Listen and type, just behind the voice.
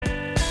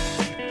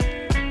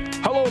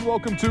and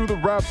welcome to the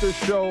Raptors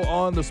Show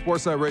on the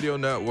Sportsnet Radio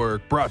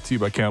Network, brought to you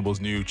by Campbell's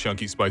new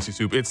Chunky Spicy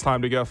Soup. It's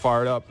time to get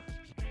fired up.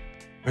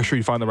 Make sure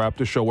you find the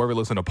Raptors Show wherever you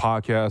listen to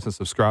podcasts and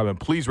subscribe, and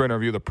please rate and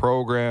review the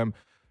program.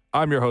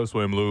 I'm your host,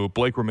 William Liu.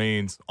 Blake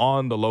remains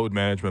on the load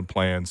management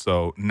plan,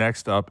 so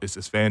next up is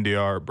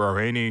Isfandiar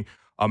Bahraini,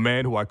 a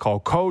man who I call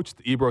Coach,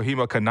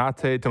 Ibrahima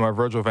Kanate to my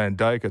Virgil van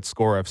Dijk at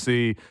Score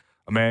FC.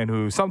 A man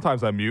who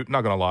sometimes I mute,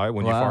 not going to lie,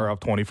 when you fire up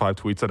 25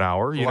 tweets an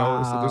hour. You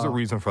know, there's a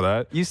reason for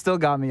that. You still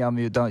got me on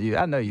mute, don't you?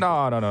 I know you.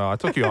 No. I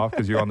took you off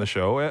because you're on the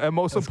show. And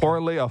most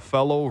importantly, a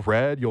fellow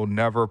Red, you'll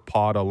never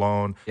pod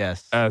alone.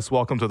 Yes.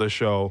 Welcome to the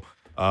show.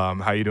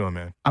 How you doing,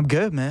 man? I'm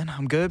good, man.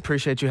 I'm good.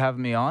 Appreciate you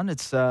having me on.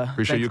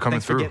 Appreciate you coming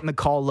thanks through. For getting the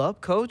call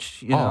up,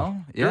 Coach. You know,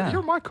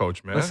 you're my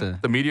coach, man. Listen.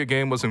 The media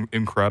game was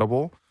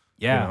incredible.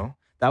 Yeah. You know?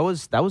 That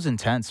was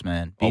intense,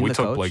 man. We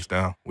took Blake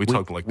down. We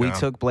took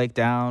Blake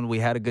down. We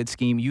had a good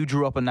scheme. You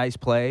drew up a nice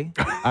play.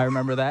 I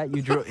remember that.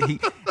 You drew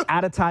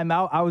at a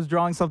timeout. I was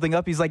drawing something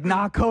up. He's like,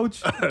 "Nah,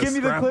 coach, give me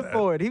the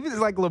clipboard." He was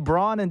like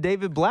LeBron and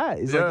David Blatt.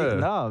 He's like,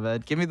 "No,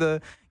 man, give me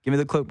the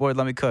clipboard.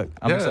 Let me cook."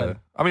 I'm excited.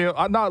 I mean,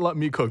 not let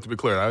me cook, to be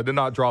clear. I did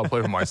not draw a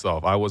play for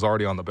myself. I was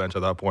already on the bench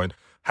at that point,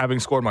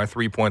 having scored my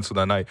 3 points for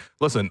that night.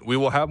 Listen, we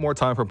will have more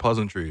time for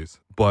pleasantries,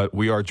 but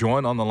we are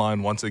joined on the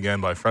line once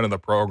again by a friend of the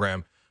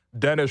program,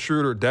 Dennis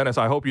Schröder. Dennis,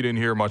 I hope you didn't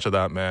hear much of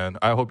that, man.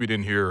 I hope you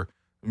didn't hear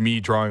me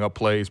drawing up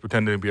plays,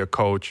 pretending to be a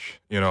coach.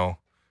 You know,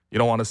 you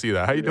don't want to see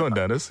that. How you doing,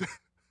 Dennis?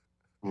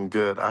 I'm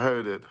good. I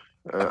heard it,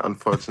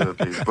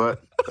 unfortunately.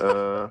 But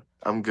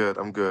I'm good.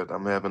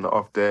 I'm having an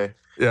off day.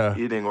 Yeah.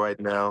 Eating right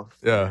now.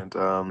 Yeah. And,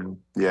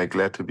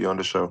 glad to be on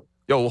the show.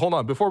 Yo, hold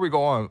on. Before we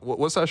go on,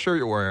 what's that shirt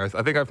you're wearing?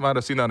 I think I might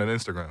have seen that on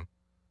Instagram.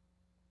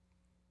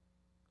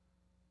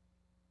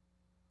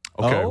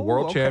 Okay,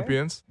 world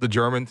champions, the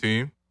German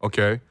team.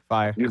 Okay.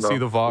 Fire. I see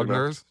the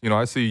Wagners. You know,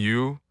 I see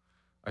you.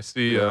 I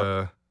see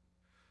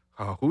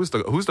who's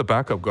the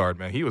backup guard,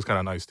 man? He was kind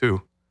of nice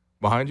too.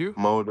 Behind you?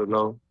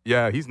 Modelo.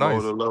 Yeah, he's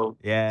nice. Modelo.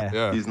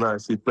 Yeah. He's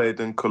nice. He played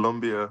in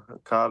Columbia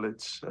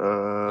College.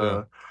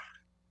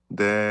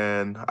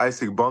 Then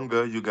Isaac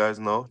Bonga, you guys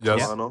know.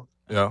 Yes. Toronto.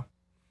 Yeah.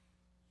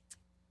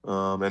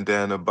 And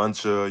then a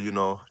bunch of,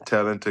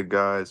 talented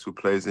guys who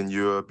plays in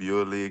Europe,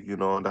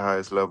 EuroLeague, on the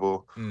highest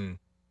level. Mm.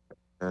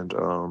 And,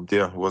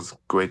 it was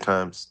great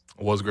times.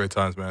 It was great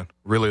times, man.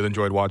 Really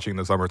enjoyed watching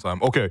the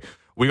summertime. Okay,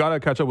 we got to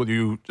catch up with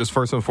you just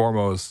first and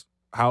foremost.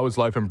 How is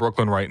life in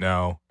Brooklyn right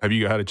now? Have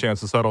you had a chance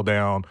to settle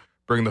down,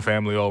 bring the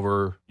family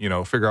over,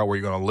 figure out where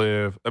you're going to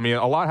live? I mean,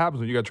 a lot happens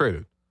when you get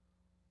traded.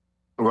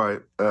 Right.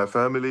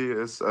 Family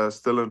is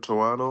still in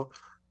Toronto.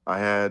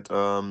 I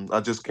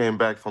just came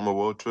back from a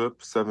road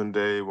trip,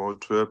 7-day road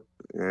trip,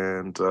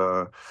 and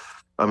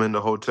I'm in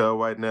the hotel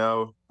right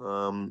now.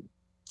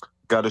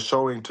 Got a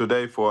showing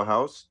today for a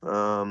house,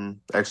 an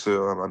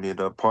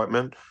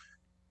apartment,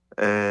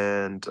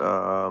 and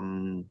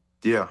hope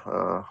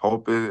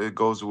it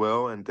goes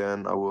well, and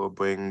then I will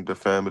bring the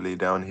family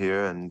down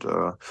here. And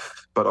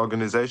but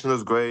organization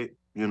is great.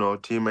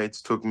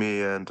 Teammates took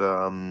me and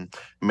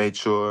made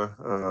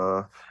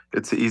sure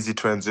it's an easy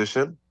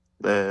transition,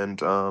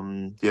 and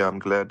I'm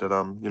glad that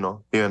I'm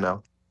here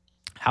now.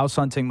 House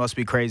hunting must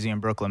be crazy in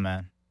Brooklyn,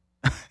 man.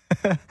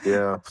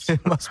 Yeah.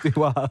 It must be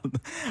wild.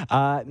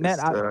 Man,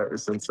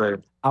 it's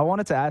insane. I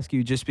wanted to ask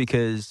you, just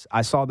because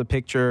I saw the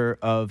picture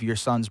of your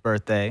son's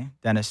birthday,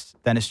 Dennis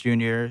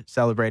Jr.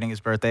 celebrating his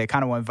birthday. It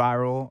kind of went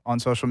viral on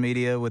social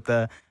media with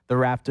the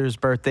Raptors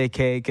birthday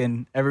cake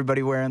and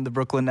everybody wearing the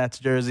Brooklyn Nets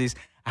jerseys.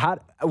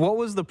 What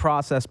was the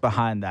process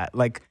behind that?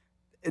 Like,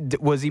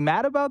 was he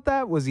mad about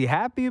that? Was he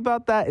happy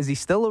about that? Is he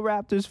still a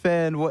Raptors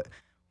fan? What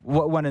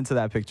went into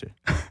that picture?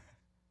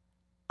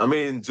 I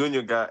mean,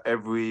 Junior got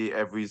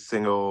every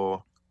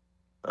single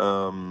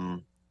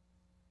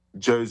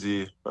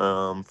jersey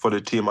for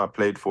the team I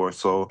played for.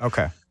 So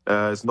okay,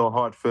 it's no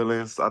hard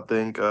feelings. I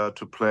think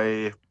to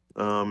play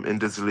in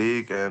this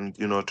league and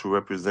to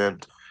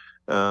represent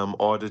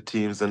all the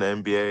teams in the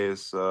NBA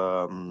is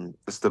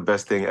the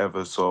best thing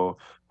ever. So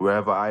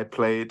wherever I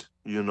played,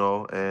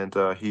 and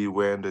he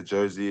wearing the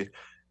jersey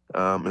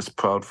is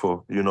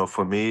proudful,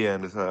 for me,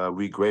 and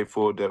we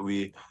grateful that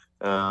we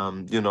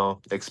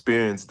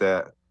experienced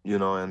that.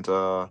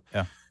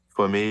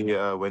 For me,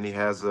 when he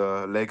has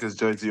a Lakers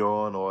jersey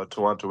on or a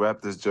Toronto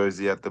Raptors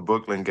jersey at the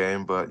Brooklyn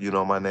game, but,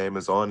 my name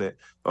is on it,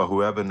 or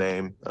whoever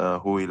name,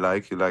 who he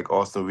like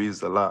Austin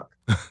Reeves a lot,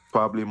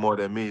 probably more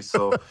than me.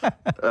 So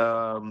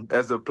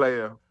as a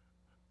player,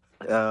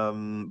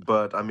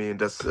 but, I mean,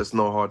 it's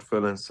no hard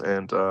feelings.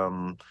 And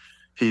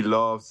he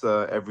loves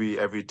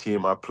every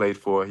team I played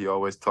for. He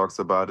always talks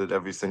about it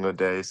every single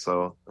day.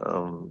 So,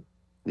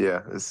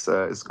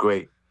 it's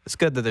great. It's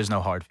good that there's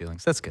no hard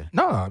feelings. That's good.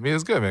 No, I mean,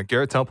 it's good, man.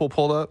 Garrett Temple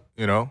pulled up,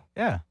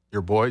 Yeah.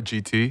 Your boy,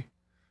 GT,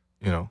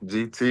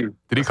 GT.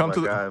 Did he come to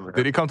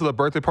the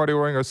birthday party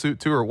wearing a suit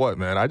too, or what,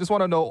 man? I just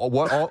want to know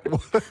what all.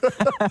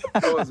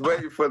 I was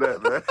waiting for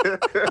that, man.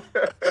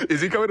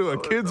 Is he coming to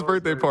a kid's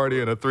birthday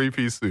party in a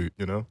 3-piece suit,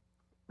 No,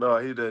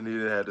 he didn't. He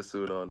didn't have the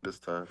suit on this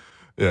time.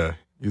 Yeah,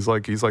 he's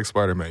like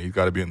Spider-Man. He's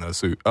got to be in that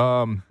suit.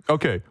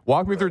 Okay,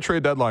 walk me through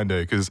trade deadline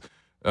day, because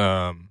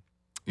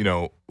We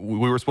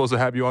were supposed to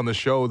have you on the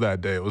show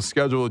that day. It was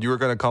scheduled. You were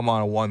going to come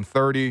on at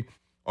 1:30.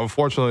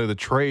 Unfortunately, the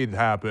trade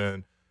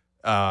happened,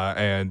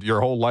 and your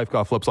whole life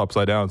got flipped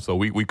upside down. So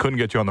we couldn't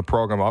get you on the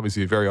program.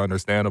 Obviously, very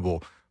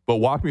understandable. But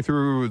walk me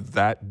through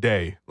that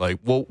day. Like,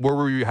 where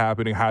were you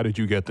happening? How did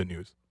you get the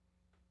news?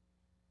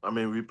 I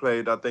mean, we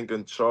played, I think,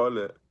 in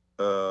Charlotte,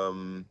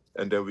 and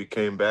then we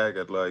came back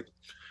at like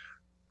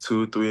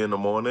 2, 3 in the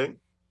morning.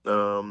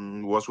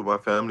 Was with my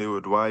family,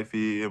 with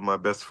wifey and my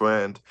best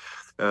friend.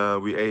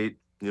 We ate.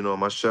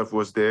 My chef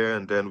was there,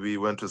 and then we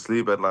went to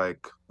sleep at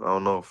like, I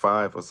don't know,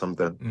 5 or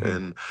something.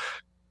 Mm-hmm.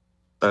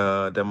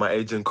 And then my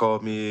agent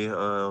called me.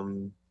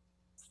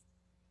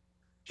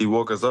 He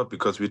woke us up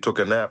because we took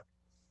a nap.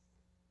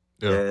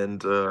 Yeah.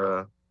 And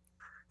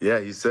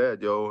he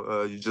said,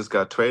 "Yo, you just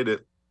got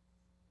traded."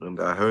 And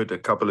I heard a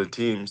couple of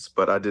teams,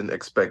 but I didn't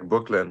expect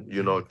Brooklyn,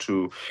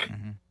 to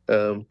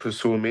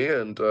pursue me.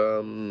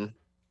 And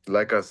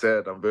like I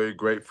said, I'm very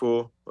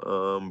grateful.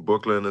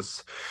 Brooklyn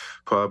is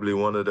probably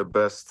one of the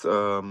best,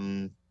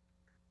 from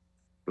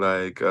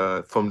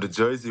the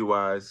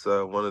jersey-wise,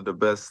 one of the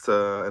best.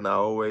 And I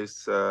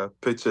always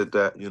pictured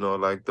that,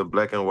 like the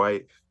black and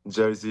white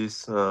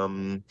jerseys.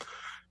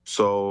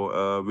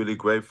 So really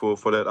grateful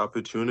for that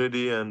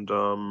opportunity. And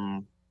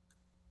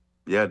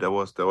that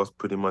was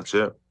pretty much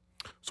it.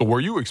 So were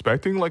you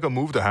expecting like a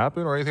move to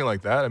happen or anything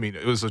like that? I mean,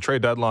 it was a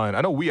trade deadline.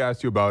 I know we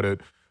asked you about it.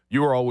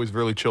 You were always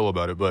really chill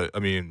about it. But, I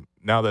mean,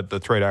 now that the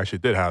trade actually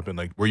did happen,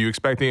 like, were you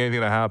expecting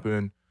anything to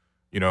happen?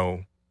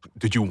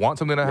 Did you want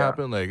something to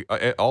happen? Like,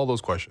 all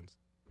those questions.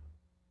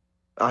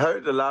 I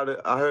heard a lot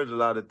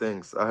of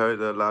things. I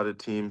heard a lot of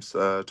teams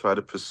try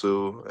to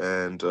pursue,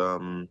 and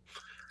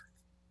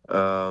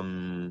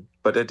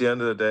but at the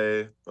end of the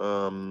day,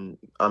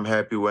 I'm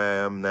happy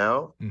where I am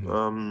now.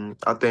 Mm-hmm.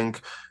 I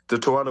think the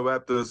Toronto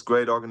Raptors,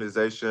 great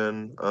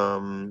organization.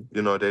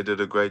 They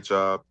did a great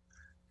job.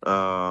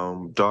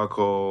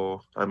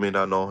 Darko, I mean,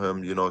 I know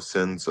him,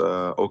 since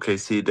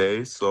OKC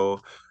days.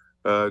 So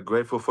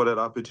grateful for that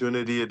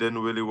opportunity. It didn't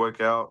really work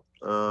out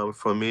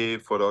for me,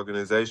 for the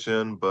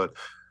organization, but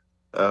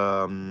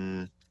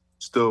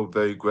still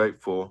very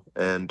grateful.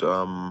 And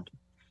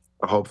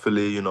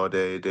hopefully,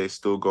 they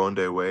still go on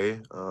their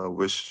way.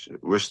 Wish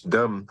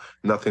them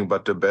nothing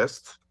but the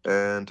best.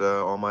 And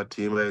all my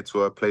teammates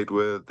who I played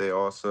with, they're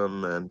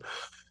awesome. And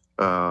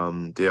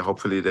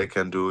hopefully they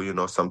can do,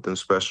 something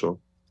special.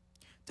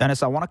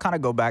 Dennis, I want to kind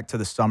of go back to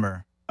the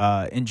summer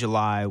in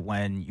July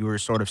when you were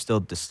sort of still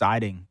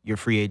deciding your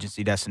free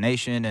agency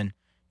destination and,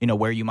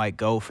 where you might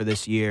go for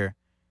this year.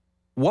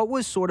 What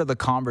was sort of the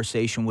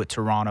conversation with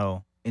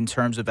Toronto in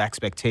terms of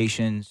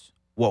expectations,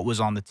 what was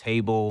on the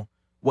table,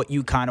 what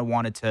you kind of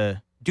wanted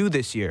to do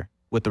this year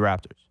with the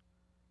Raptors?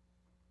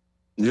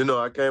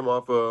 I came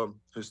off a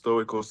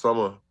historical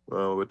summer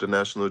with the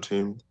national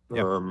team.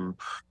 Yep.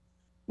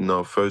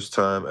 First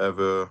time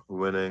ever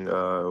winning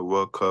a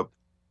World Cup.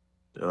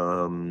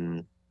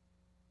 That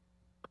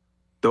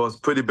was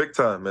pretty big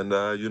time. And,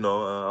 I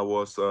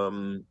was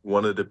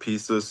one of the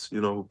pieces,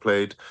 who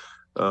played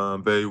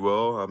very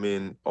well. I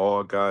mean,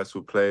 all guys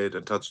who played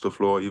and touched the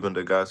floor, even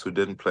the guys who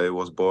didn't play,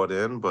 was bought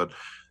in. But,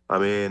 I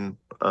mean,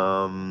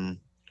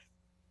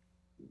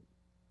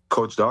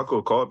 Coach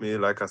Darko called me,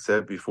 like I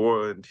said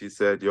before, and he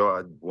said, "Yo,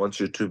 I want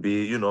you to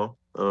be,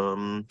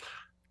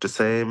 the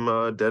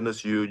same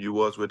Dennis you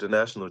was with the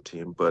national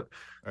team." But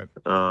right.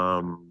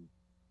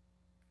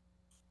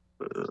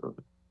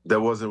 There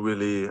wasn't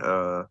really,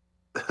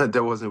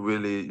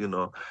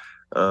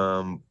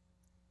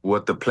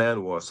 what the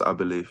plan was, I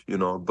believe,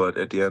 But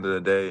at the end of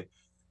the day,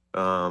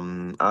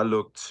 I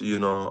looked,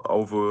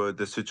 over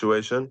the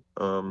situation.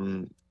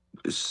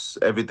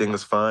 Everything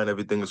is fine,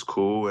 everything is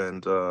cool,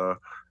 and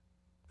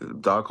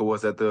Darko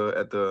was at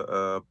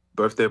the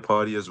birthday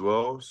party as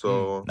well.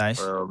 So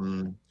nice.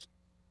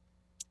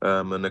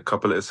 And a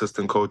couple of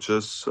assistant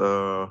coaches.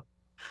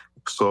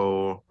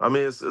 So I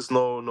mean, it's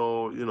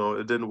no,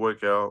 it didn't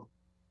work out.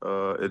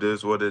 It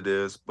is what it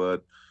is,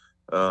 but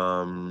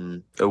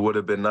it would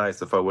have been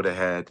nice if I would have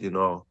had,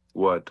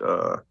 what.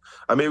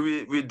 I mean,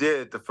 we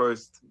did the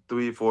first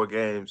 3-4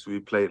 games we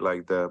played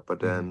like that, but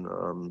then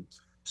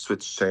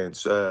switch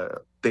changed,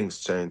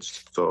 things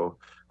changed. So.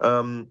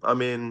 I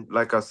mean,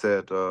 like I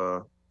said,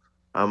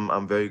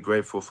 I'm very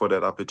grateful for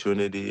that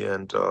opportunity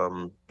and,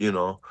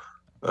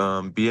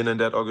 being in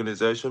that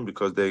organization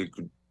because they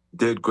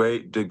did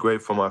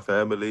great for my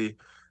family.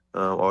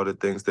 All the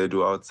things they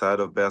do outside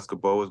of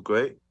basketball was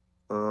great.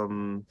 Now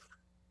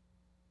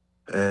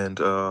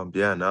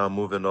I'm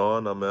moving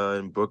on. I'm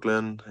in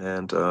Brooklyn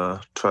and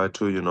try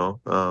to,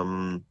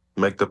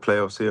 make the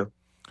playoffs here.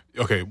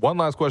 Okay, one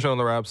last question on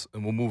the Raps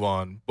and we'll move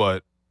on.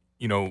 But,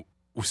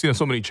 we've seen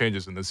so many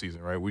changes in this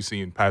season, right? We've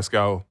seen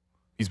Pascal.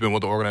 He's been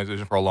with the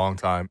organization for a long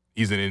time.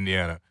 He's in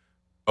Indiana.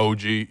 OG,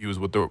 he was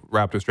with the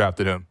Raptors,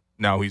 drafted him.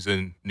 Now he's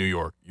in New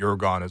York. You're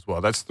gone as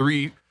well. That's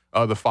 3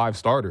 of the 5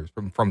 starters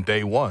from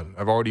day one.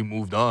 I've already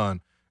moved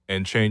on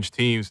and changed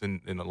teams,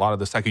 and a lot of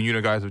the second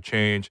unit guys have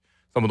changed.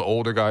 Some of the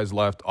older guys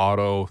left,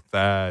 Otto,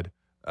 Thad.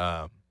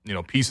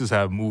 Pieces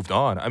have moved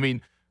on. I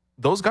mean,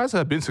 those guys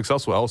have been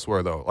successful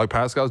elsewhere, though. Like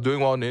Pascal's doing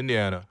well in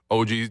Indiana.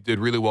 OG did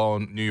really well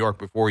in New York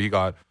before he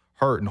got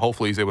hurt, and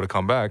hopefully he's able to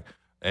come back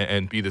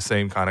and be the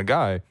same kind of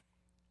guy.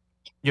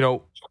 You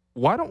know,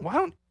 why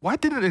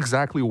didn't it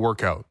exactly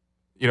work out?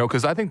 You know,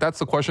 because I think that's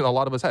the question a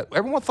lot of us had.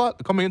 Everyone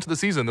thought coming into the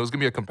season there was going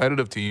to be a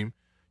competitive team.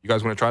 You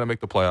guys were going to try to make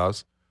the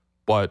playoffs,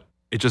 but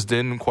it just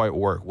didn't quite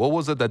work. What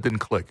was it that didn't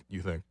click,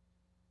 you think?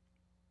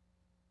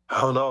 I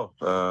don't know.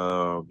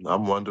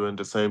 I'm wondering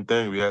the same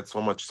thing. We had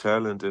so much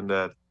talent in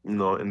that, in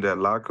that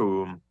locker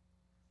room.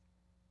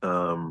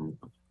 I'm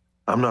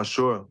not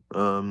sure.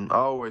 I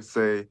always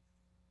say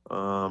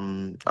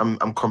I'm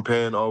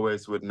comparing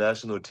always with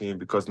national team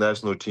because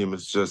national team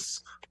is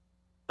just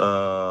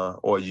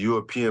or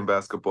European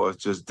basketball is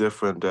just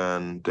different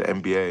than the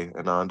NBA,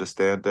 and I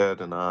understand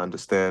that, and I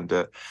understand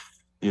that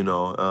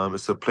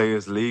it's a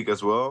players' league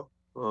as well.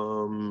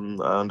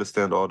 I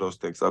understand all those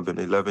things. I've been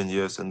 11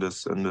 years in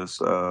this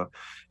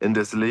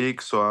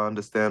league, so I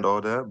understand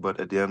all that. But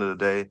at the end of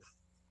the day,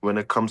 when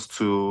it comes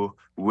to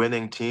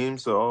winning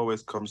teams, it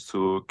always comes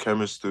to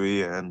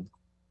chemistry and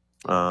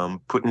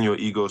putting your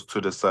egos to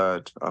the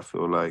side, I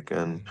feel like.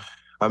 And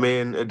I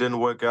mean, it didn't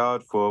work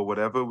out for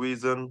whatever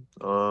reason.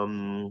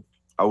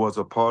 I was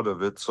a part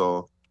of it,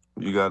 so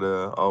you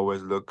gotta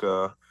always look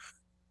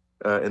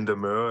in the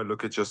mirror,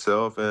 look at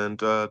yourself, and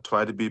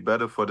try to be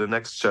better for the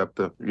next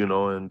chapter.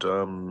 And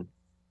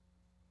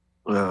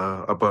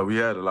but we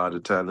had a lot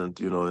of talent,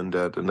 in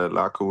that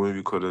locker room.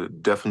 We could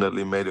have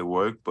definitely made it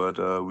work, but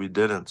we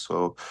didn't.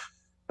 So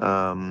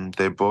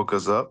they broke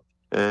us up,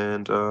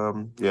 and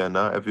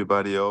now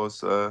everybody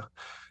else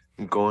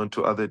going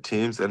to other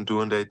teams and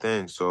doing their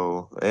thing.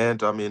 So,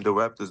 and I mean, the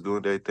Raptors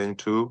doing their thing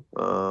too.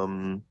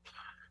 And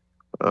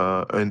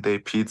they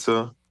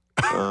pizza.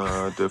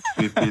 The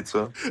free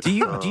pizza. Do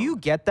you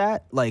get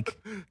that? Like,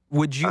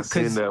 would you? I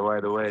seen that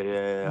right away.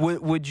 Yeah.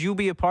 Would you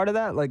be a part of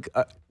that? Like,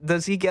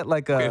 does he get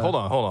like a hold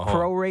on.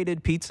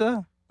 prorated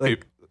pizza?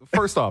 Like, hey,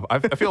 first off, I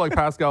feel like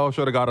Pascal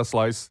should have got a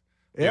slice.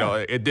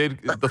 Yeah. It did.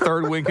 The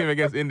third win came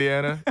against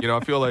Indiana. I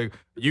feel like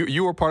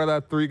you were part of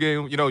that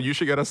 3-game. You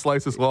should get a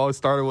slice as well. It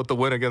started with the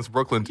win against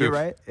Brooklyn too. You're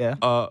right. Yeah.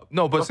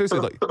 No, but seriously,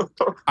 like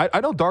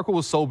I know Darko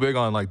was so big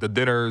on like the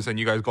dinners and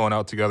you guys going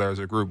out together as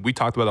a group. We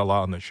talked about that a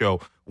lot on the show.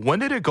 When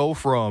did it go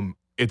from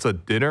it's a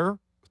dinner,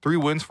 3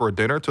 wins for a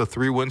dinner, to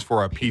 3 wins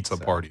for a pizza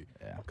party?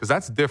 Yeah. Because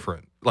that's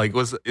different. Like,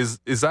 is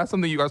that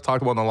something you guys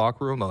talked about in the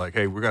locker room? Like,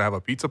 hey, we're gonna have a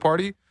pizza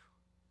party.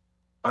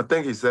 I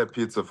think he said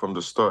pizza from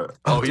the start.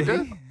 Oh, he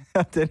did?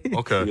 Did he?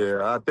 Okay.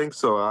 Yeah, I think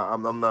so.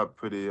 I'm not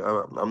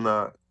I'm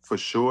not for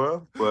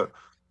sure, but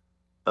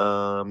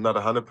I'm not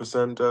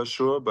 100%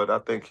 sure. But I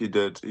think he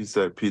did. He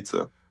said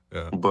pizza.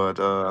 Yeah. But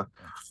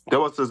that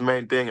was his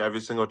main thing.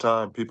 Every single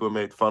time people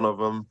made fun of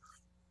him.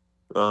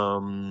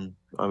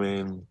 I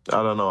mean,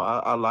 I don't know.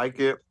 I like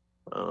it.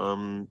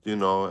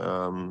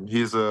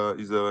 He's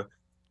a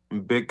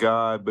big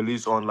guy.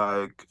 Believes on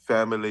like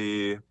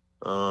family.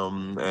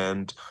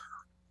 And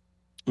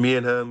me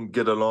and him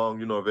get along,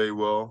 very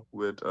well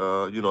with,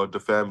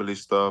 the family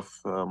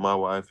stuff. My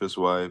wife, his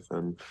wife,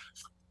 and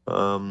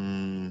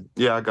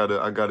I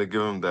gotta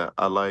give him that.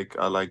 I like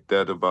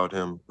that about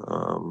him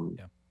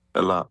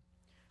a lot.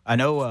 I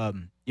know,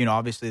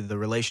 obviously the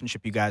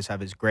relationship you guys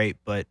have is great,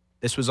 but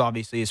this was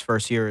obviously his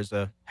first year as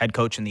a head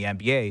coach in the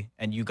NBA,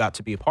 and you got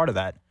to be a part of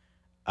that.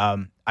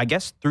 I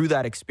guess through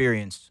that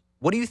experience,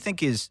 what do you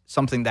think is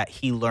something that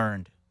he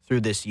learned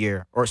through this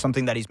year, or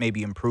something that he's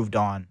maybe improved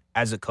on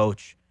as a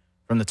coach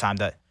from the time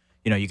that,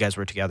 you guys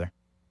were together?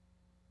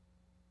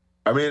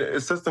 I mean,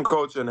 assistant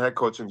coach and head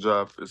coaching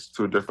job is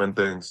 2 different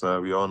things.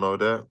 We all know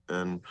that.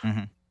 And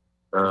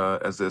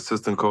as an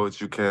assistant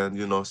coach, you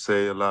can,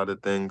 say a lot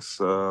of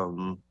things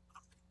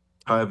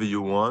however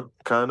you want,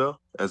 kind of.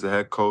 As a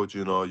head coach,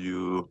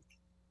 you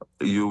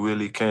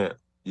really can't,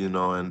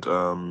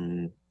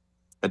 and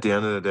at the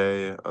end of the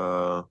day,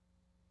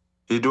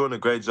 he's doing a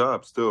great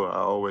job still. I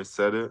always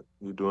said it.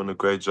 You're doing a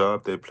great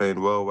job. They're playing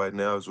well right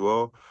now as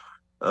well.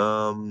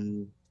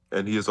 And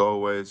he is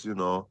always, his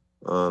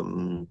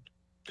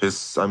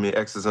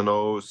X's and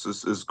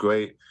O's is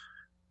great.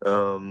 He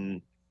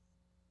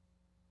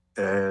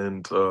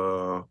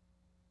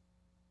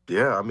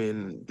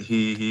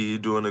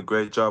doing a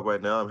great job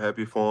right now. I'm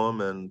happy for him,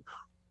 and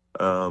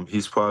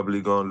he's probably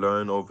gonna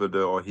learn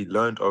he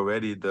learned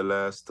already the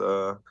last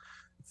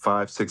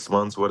 5-6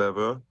 months,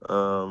 whatever,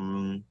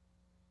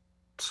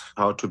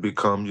 how to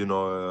become,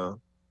 a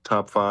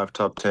top 5,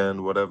 top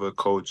 10, whatever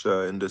coach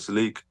in this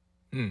league.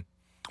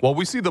 Well,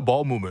 we see the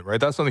ball movement,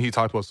 right? That's something he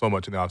talked about so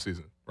much in the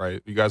offseason,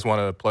 right? You guys want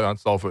to play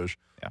unselfish,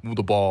 move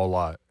the ball a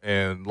lot.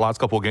 And the last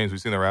couple of games,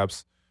 we've seen the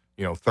Raps,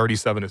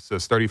 37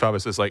 assists, 35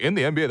 assists. Like, in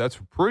the NBA, that's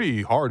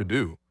pretty hard to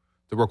do,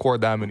 to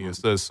record that many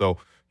assists. So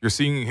you're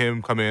seeing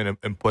him come in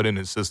and put in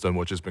his system,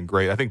 which has been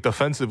great. I think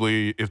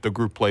defensively, if the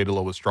group played a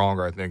little bit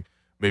stronger, I think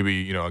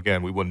maybe,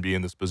 again, we wouldn't be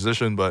in this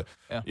position. But,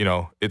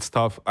 it's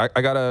tough.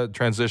 I got to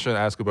transition,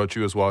 ask about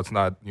you as well. It's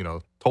not,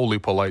 totally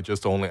polite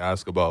just to only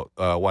ask about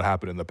what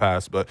happened in the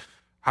past. But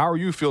how are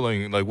you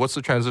feeling? Like, what's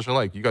the transition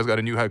like? You guys got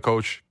a new head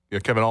coach.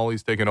 Kevin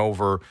Ollie's taken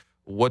over.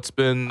 What's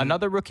been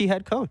another rookie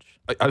head coach?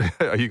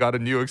 You got a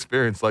new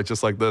experience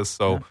just like this.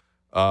 So,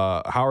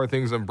 how are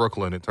things in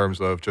Brooklyn in terms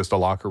of just the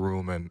locker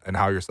room and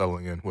how you're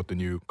settling in with the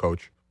new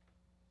coach?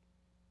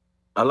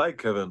 I like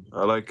Kevin.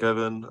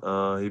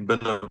 He's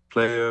been a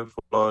player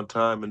for a long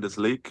time in this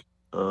league.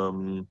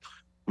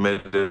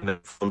 Made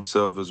it for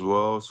himself as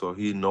well, so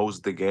he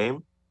knows the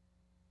game.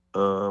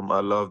 I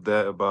love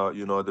that about,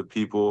 the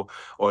people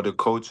or the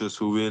coaches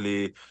who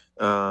really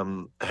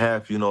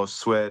have,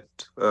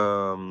 sweat,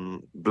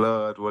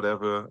 blood,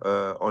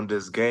 whatever, on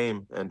this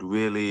game and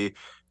really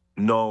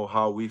know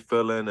how we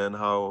feeling and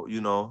how,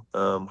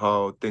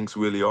 how things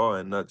really are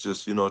and not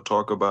just,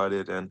 talk about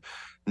it and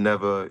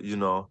never,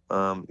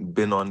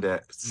 been on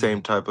that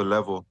same type of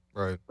level.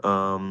 Right.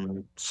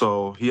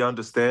 So he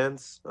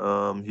understands.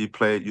 He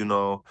played,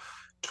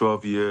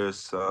 12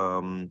 years,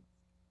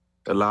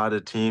 a lot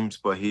of teams,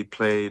 but he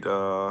played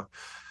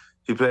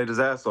his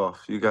ass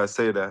off. You guys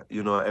say that,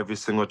 every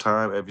single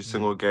time, every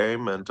single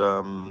game,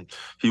 and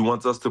he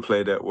wants us to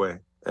play that way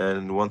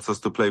and wants us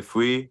to play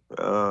free.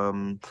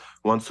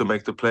 Wants to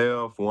make the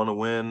playoff, want to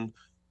win,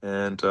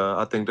 and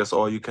I think that's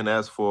all you can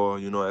ask for,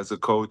 as a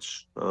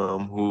coach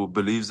who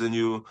believes in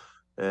you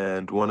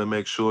and want to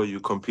make sure you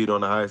compete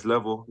on the highest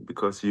level,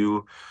 because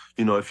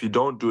if you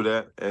don't do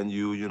that and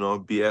you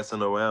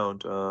BSing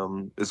around,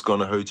 it's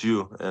gonna hurt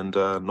you and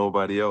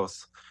nobody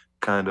else,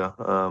 kind of.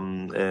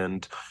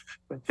 And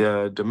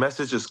yeah, the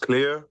message is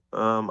clear.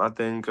 I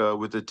think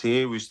with the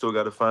team, we still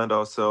got to find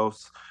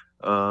ourselves,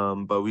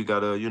 but we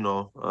gotta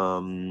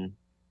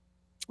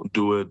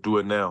do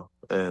it now.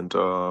 And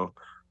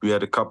we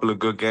had a couple of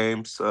good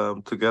games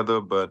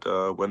together, but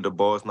when the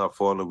ball's not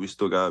falling, we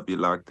still gotta be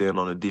locked in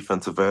on the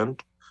defensive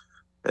end.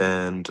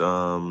 And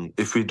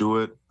if we do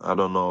it, I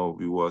don't know,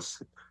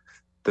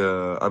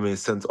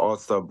 since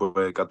All-Star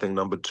break, I think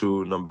number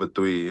 2, number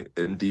 3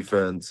 in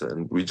defense,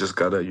 and we just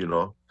gotta,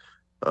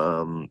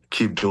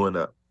 keep doing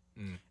that.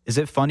 Is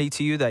it funny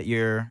to you that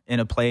you're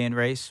in a play-in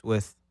race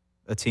with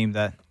a team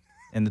that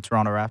in the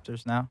Toronto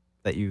Raptors now?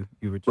 That you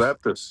were just...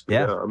 Raptors,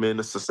 yeah. I mean,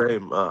 it's the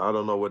same. I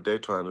don't know what they're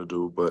trying to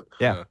do, but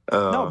yeah.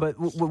 No, but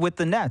with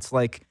the Nets,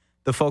 like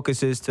the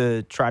focus is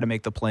to try to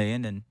make the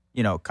play-in and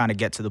kind of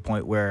get to the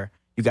point where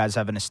you guys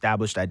have an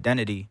established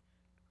identity.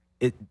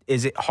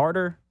 Is it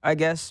harder, I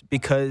guess,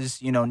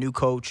 because new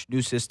coach,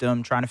 new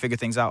system, trying to figure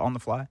things out on the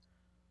fly?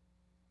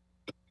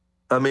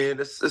 I mean,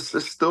 it's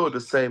still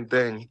the same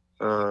thing.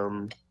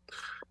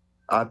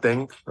 I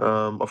think,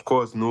 of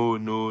course, new,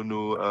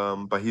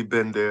 but he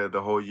been there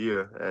the whole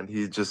year, and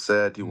he just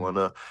said he want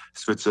to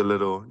switch a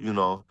little,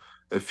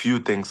 a few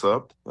things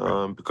up,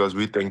 because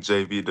we think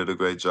JV did a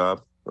great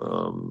job.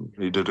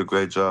 He did a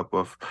great job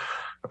of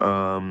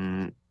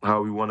how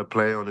we want to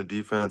play on the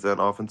defense and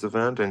offensive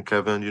end, and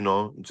Kevin,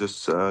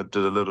 just did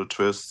a little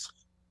twist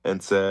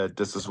and said,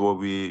 this is what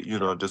we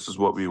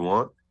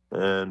want,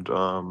 and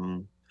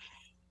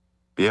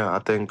yeah, I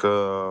think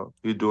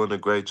he's doing a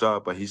great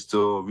job, but we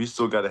still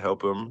got to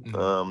help him.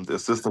 The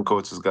assistant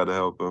coach has got to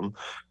help him.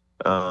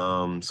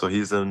 So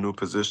he's in a new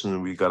position,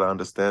 and we got to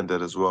understand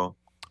that as well.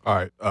 All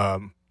right.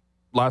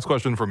 Last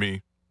question for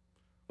me.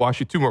 Well,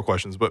 actually, 2 more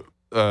questions, but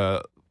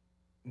the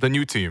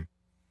new team.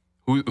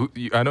 Who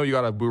I know you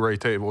got a Blu-ray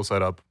table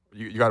set up.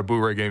 You got a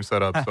Blu-ray game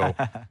set up. So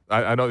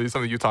I know it's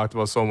something you talked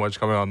about so much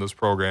coming on this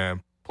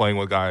program, playing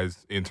with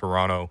guys in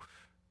Toronto.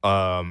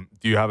 Do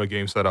you have a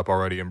game set up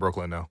already in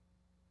Brooklyn now?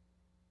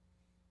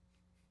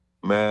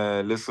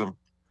 Man, listen,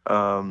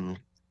 that's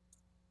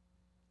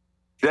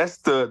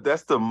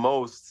the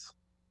most,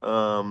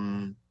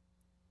 or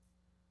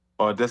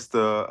that's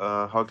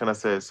the, how can I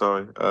say it?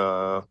 Sorry.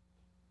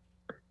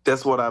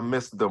 That's what I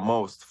missed the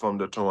most from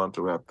the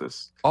Toronto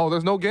Raptors. Oh,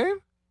 there's no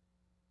game?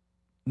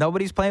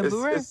 Nobody's playing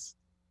Blu-ray?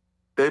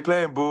 They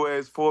playing Blu-ray.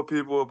 It's 4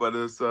 people, but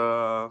it's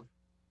not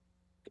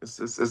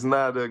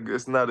a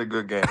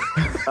good game.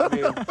 I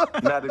mean,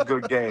 not a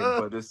good game,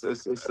 but it's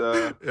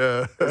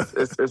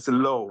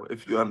low,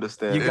 if you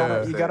understand. You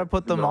gotta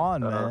put them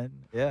on, man.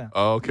 Yeah.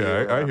 Oh,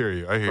 okay, yeah. I hear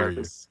you.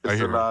 It's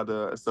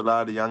a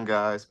lot of young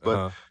guys,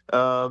 but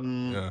at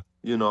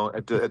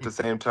the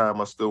same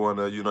time, I still want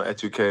to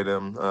educate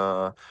them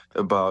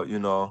about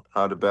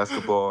how the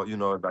basketball,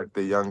 like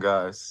the young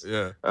guys,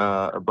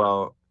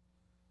 about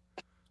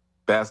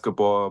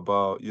basketball,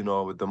 about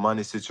with the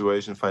money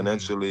situation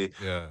financially.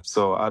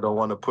 So I don't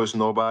want to push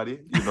nobody,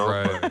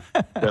 Right.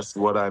 But that's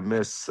what I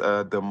miss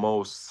the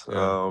most.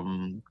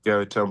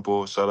 Gary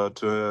Temple, shout out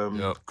to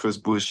him. Chris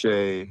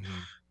Boucher,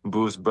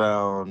 Bruce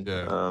Brown,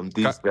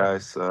 these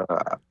guys,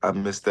 I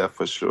miss that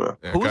for sure.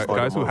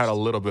 Guys who had a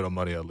little bit of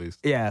money at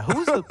least. Yeah,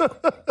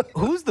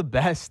 who's the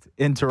best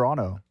in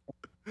Toronto?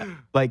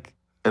 Like,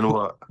 and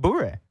what?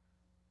 Bure.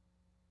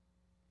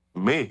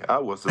 Me, I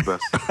was the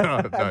best.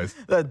 Nice.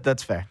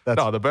 That's fair.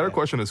 The better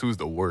question is who's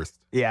the worst.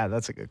 Yeah,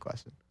 that's a good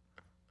question.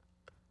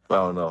 I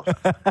don't know. I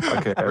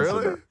can't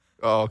answer that.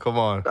 Oh, come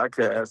on. I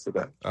can't answer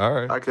that. All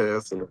right. I can't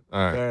answer that.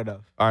 All right. Fair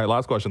enough. All right,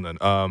 last question then.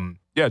 I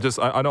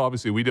know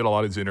obviously we did a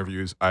lot of these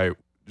interviews. I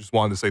just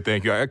wanted to say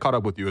thank you. I caught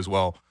up with you as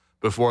well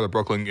before the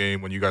Brooklyn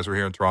game when you guys were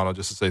here in Toronto,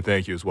 just to say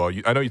thank you as well.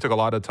 I know you took a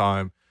lot of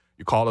time.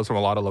 You called us from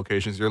a lot of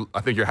locations.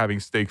 I think you're having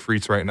steak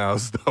frites right now,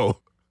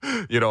 so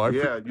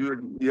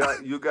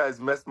you guys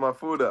messed my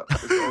food up.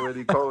 It's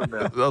already cold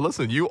now.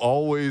 Listen, you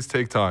always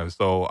take time,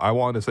 so I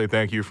want to say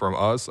thank you from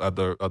us at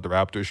the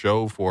Raptors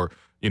show for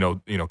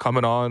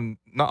coming on.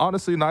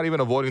 Not even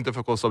avoiding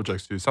difficult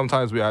subjects too.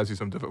 Sometimes we ask you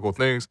some difficult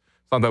things.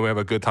 Sometimes we have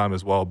a good time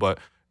as well. But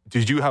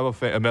did you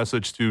have a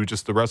message to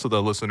just the rest of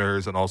the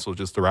listeners and also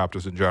just the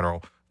Raptors in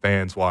general,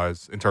 fans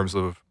wise, in terms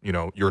of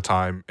your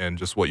time and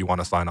just what you want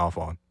to sign off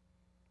on?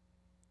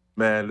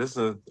 Man,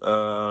 listen.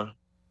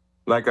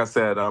 Like I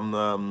said,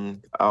 I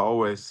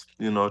always,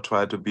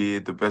 try to be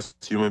the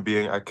best human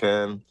being I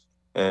can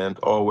and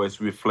always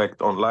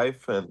reflect on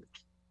life. And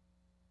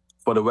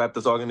for the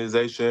Raptors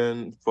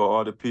organization, for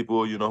all the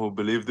people, who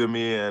believed in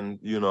me and,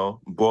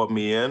 brought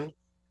me in,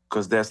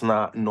 because that's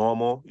not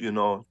normal,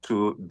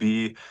 to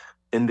be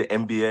in the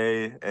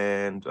NBA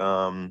and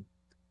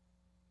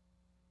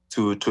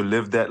to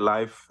live that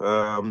life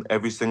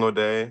every single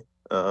day.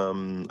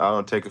 I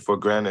don't take it for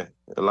granted.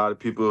 A lot of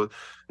people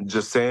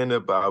just saying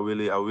it, but I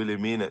really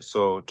mean it.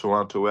 So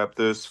Toronto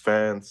Raptors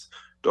fans,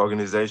 the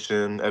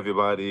organization,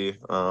 everybody,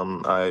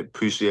 I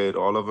appreciate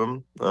all of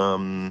them.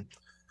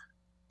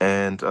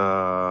 And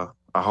I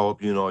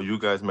hope, you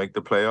guys make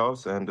the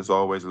playoffs, and there's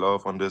always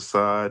love on this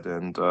side.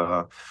 And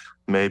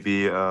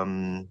maybe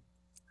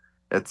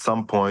at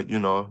some point,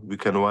 we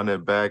can run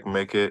it back,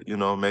 make it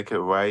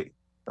right.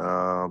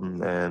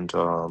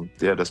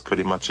 That's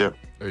pretty much it.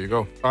 There you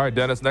go. All right,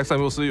 Dennis, next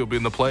time we'll see you'll be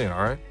in the play-in,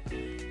 all right?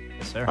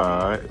 Yes, sir.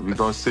 All right, we're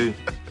going to see.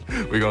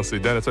 We're going to see.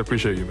 Dennis, I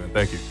appreciate you, man.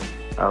 Thank you.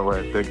 All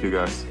right, thank you,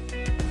 guys.